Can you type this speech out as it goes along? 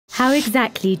How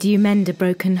exactly do you mend a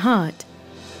broken heart?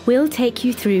 We'll take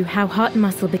you through how heart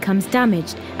muscle becomes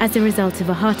damaged as a result of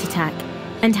a heart attack,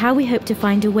 and how we hope to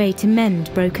find a way to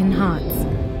mend broken hearts.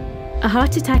 A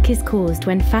heart attack is caused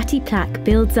when fatty plaque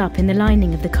builds up in the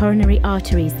lining of the coronary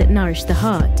arteries that nourish the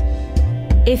heart.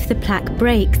 If the plaque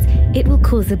breaks, it will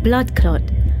cause a blood clot,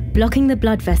 blocking the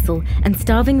blood vessel and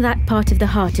starving that part of the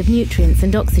heart of nutrients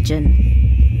and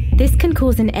oxygen. This can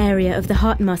cause an area of the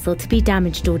heart muscle to be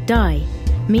damaged or die,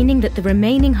 meaning that the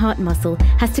remaining heart muscle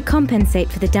has to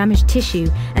compensate for the damaged tissue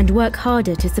and work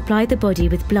harder to supply the body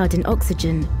with blood and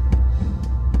oxygen.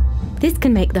 This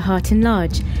can make the heart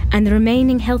enlarge, and the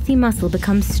remaining healthy muscle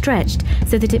becomes stretched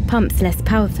so that it pumps less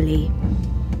powerfully.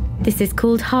 This is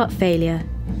called heart failure.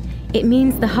 It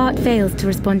means the heart fails to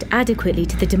respond adequately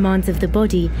to the demands of the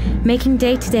body, making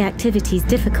day-to-day activities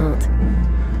difficult.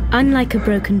 Unlike a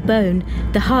broken bone,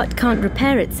 the heart can't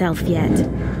repair itself yet.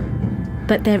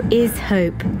 But there is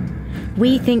hope.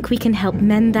 We think we can help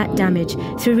mend that damage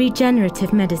through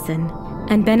regenerative medicine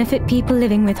and benefit people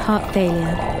living with heart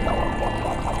failure.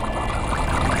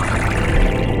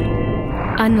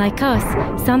 Unlike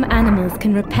us, some animals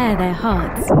can repair their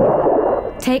hearts.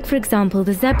 Take, for example,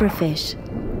 the zebrafish.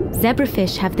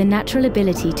 Zebrafish have the natural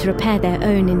ability to repair their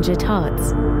own injured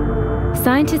hearts.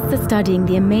 Scientists are studying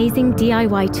the amazing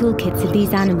DIY toolkits of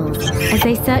these animals as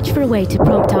they search for a way to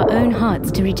prompt our own hearts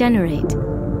to regenerate.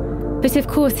 But of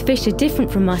course, fish are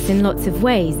different from us in lots of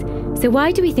ways, so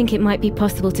why do we think it might be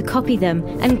possible to copy them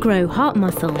and grow heart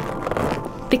muscle?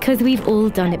 Because we've all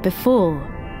done it before.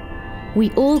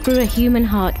 We all grew a human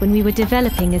heart when we were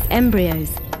developing as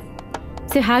embryos.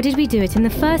 So how did we do it in the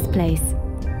first place?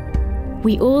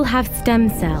 We all have stem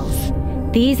cells.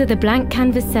 These are the blank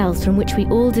canvas cells from which we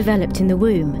all developed in the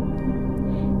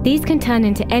womb. These can turn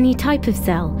into any type of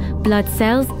cell: blood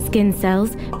cells, skin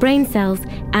cells, brain cells,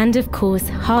 and of course,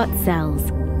 heart cells.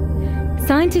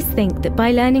 Scientists think that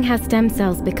by learning how stem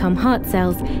cells become heart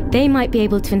cells, they might be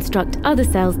able to instruct other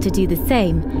cells to do the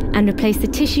same and replace the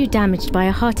tissue damaged by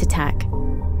a heart attack.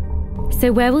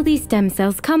 So where will these stem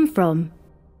cells come from?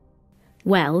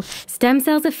 Well, stem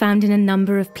cells are found in a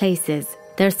number of places.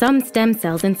 There are some stem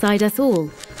cells inside us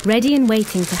all, ready and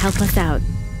waiting to help us out.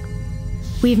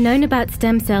 We've known about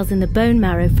stem cells in the bone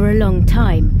marrow for a long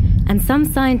time, and some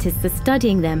scientists are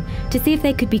studying them to see if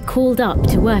they could be called up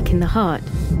to work in the heart.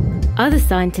 Other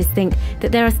scientists think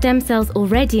that there are stem cells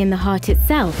already in the heart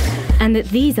itself, and that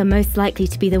these are most likely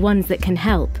to be the ones that can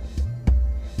help.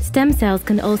 Stem cells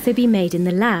can also be made in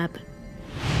the lab.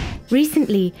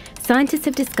 Recently, scientists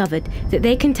have discovered that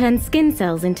they can turn skin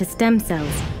cells into stem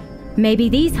cells. Maybe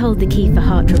these hold the key for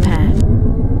heart repair.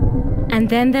 And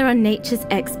then there are nature's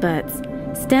experts,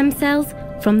 stem cells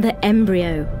from the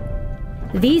embryo.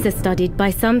 These are studied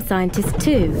by some scientists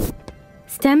too.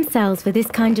 Stem cells for this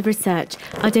kind of research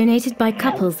are donated by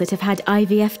couples that have had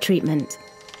IVF treatment.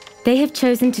 They have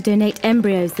chosen to donate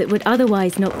embryos that would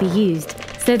otherwise not be used,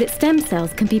 so that stem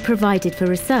cells can be provided for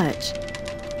research.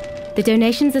 The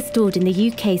donations are stored in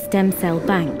the UK Stem Cell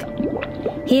Bank.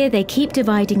 Here they keep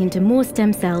dividing into more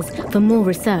stem cells for more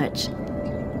research.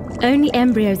 Only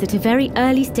embryos at a very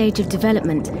early stage of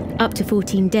development, up to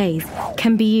 14 days,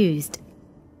 can be used.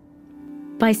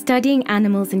 By studying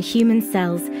animals and human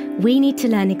cells, we need to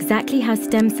learn exactly how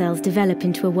stem cells develop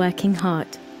into a working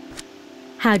heart.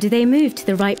 How do they move to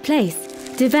the right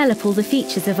place, develop all the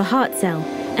features of a heart cell,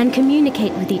 and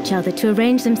communicate with each other to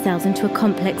arrange themselves into a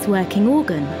complex working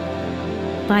organ?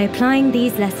 By applying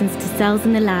these lessons to cells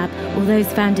in the lab or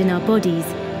those found in our bodies,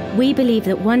 we believe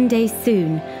that one day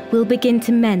soon we'll begin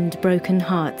to mend broken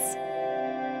hearts.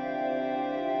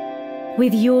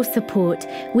 With your support,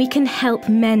 we can help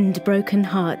mend broken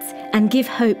hearts and give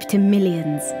hope to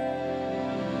millions.